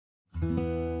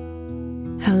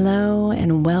Hello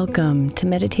and welcome to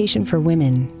Meditation for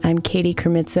Women. I'm Katie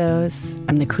Kremitzos.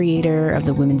 I'm the creator of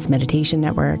the Women's Meditation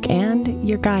Network and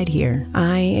your guide here.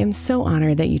 I am so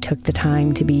honored that you took the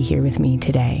time to be here with me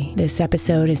today. This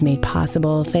episode is made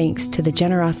possible thanks to the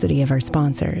generosity of our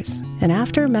sponsors. And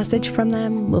after a message from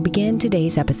them, we'll begin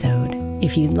today's episode.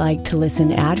 If you'd like to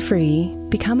listen ad-free,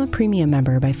 become a premium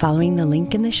member by following the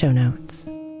link in the show notes.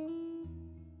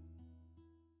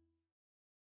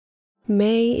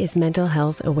 May is Mental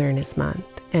Health Awareness Month,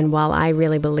 and while I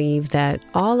really believe that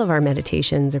all of our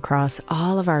meditations across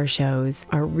all of our shows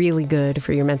are really good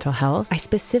for your mental health, I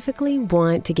specifically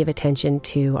want to give attention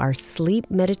to our Sleep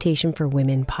Meditation for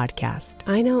Women podcast.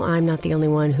 I know I'm not the only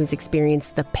one who's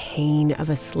experienced the pain of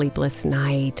a sleepless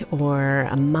night or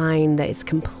a mind that is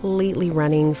completely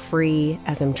running free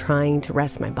as I'm trying to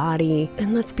rest my body.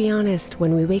 And let's be honest,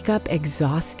 when we wake up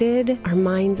exhausted, our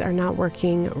minds are not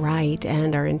working right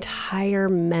and our entire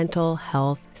mental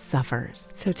health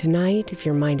suffers. So tonight, if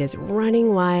your mind is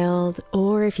running wild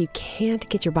or if you can't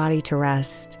get your body to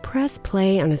rest, press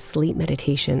play on a sleep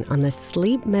meditation on the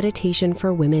Sleep Meditation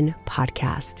for Women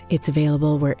podcast. It's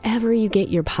available wherever you get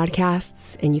your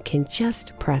podcasts, and you can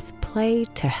just press play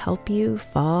to help you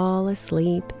fall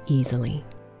asleep easily.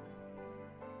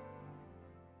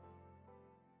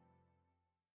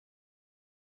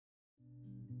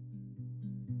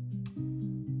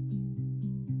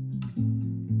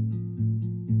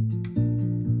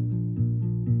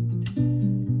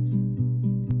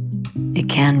 It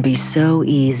can be so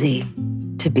easy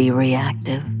to be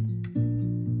reactive.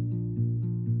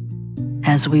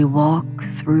 As we walk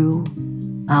through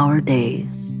our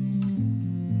days,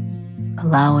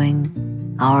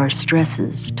 allowing our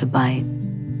stresses to bite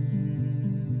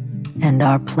and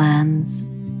our plans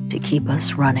to keep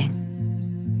us running.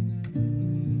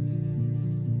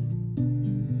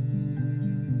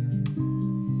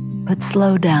 But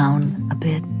slow down a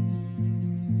bit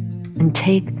and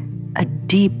take a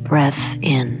deep breath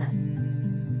in.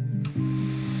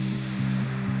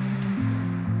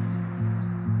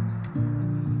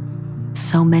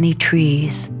 So many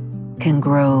trees can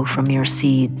grow from your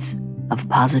seeds of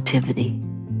positivity.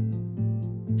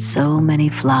 So many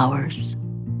flowers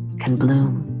can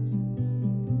bloom.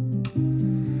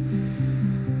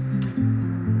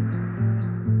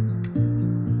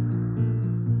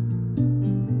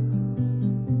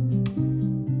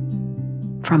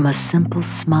 From a simple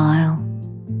smile,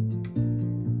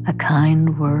 a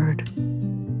kind word,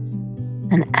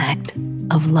 an act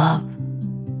of love.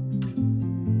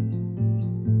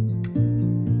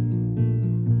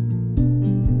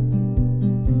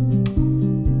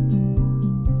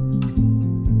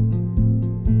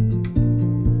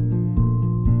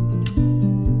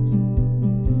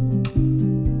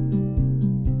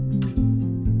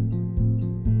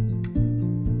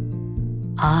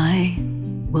 I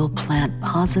will plant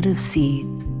positive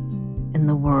seeds in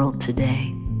the world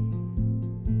today.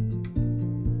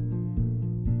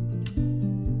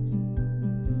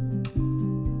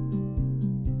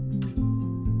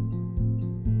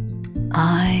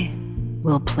 I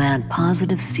will plant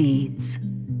positive seeds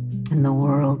in the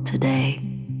world today.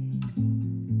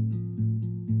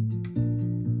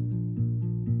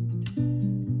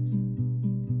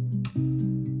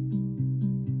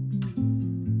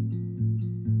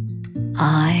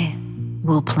 I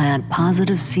will plant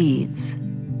positive seeds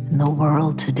in the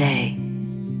world today.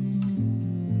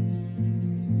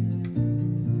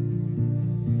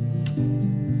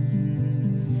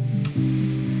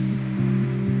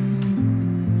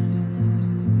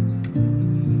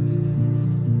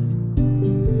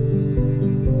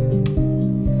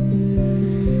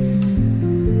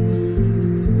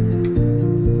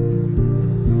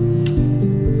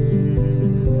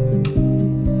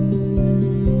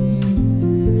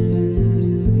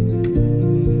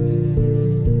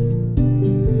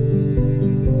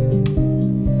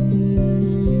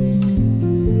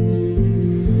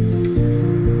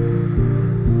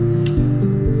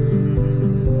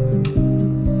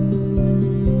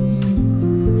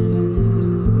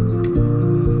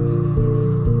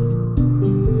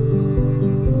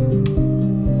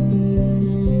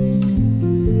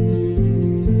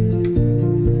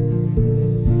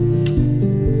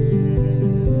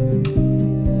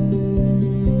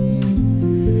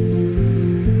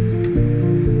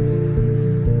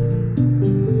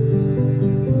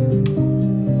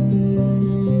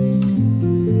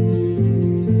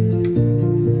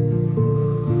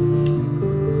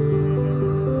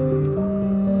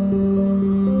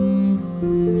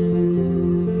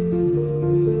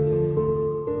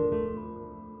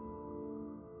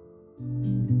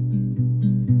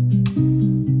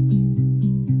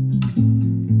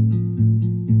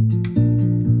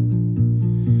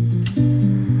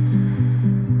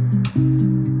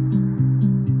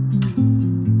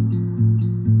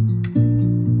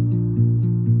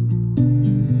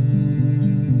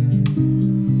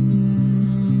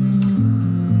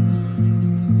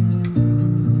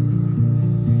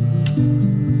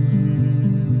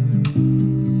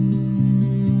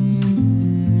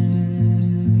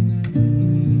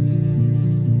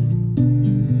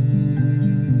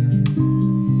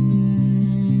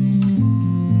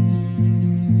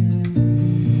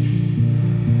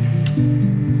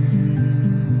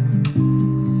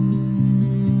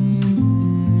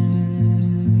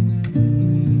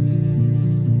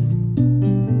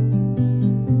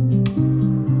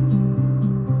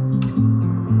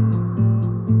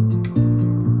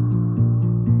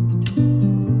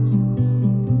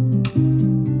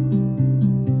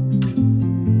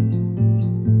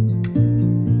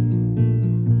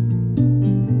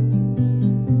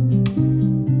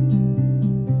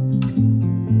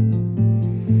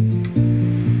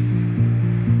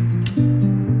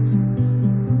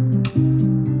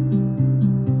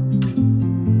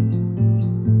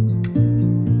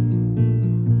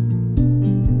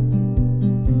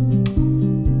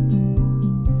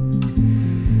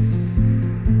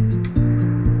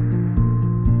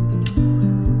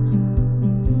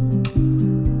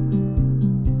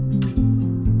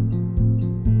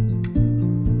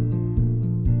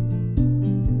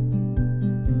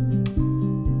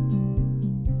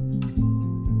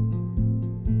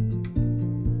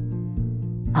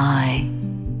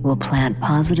 plant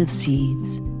positive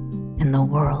seeds in the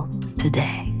world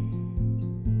today.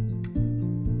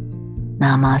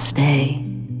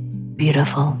 Namaste,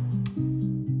 beautiful.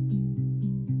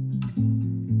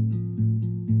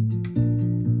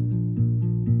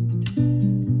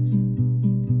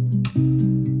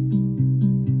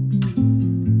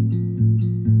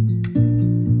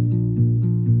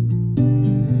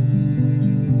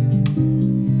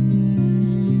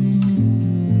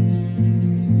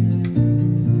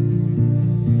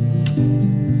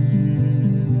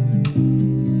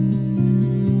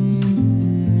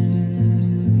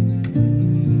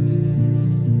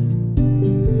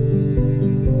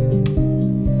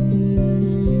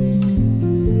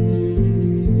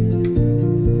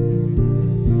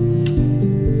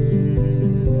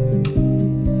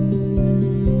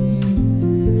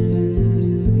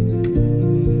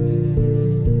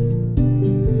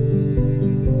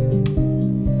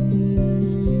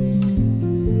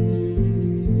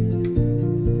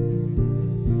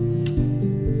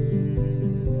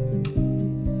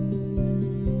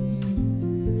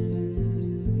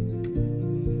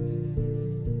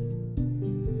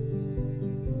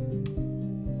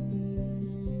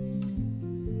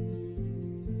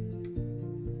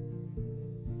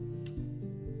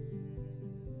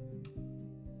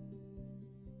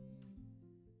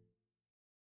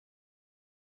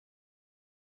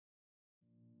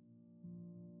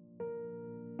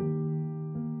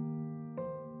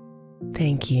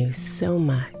 Thank you so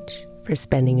much for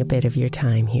spending a bit of your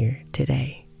time here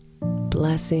today.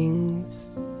 Blessings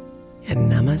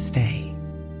and namaste.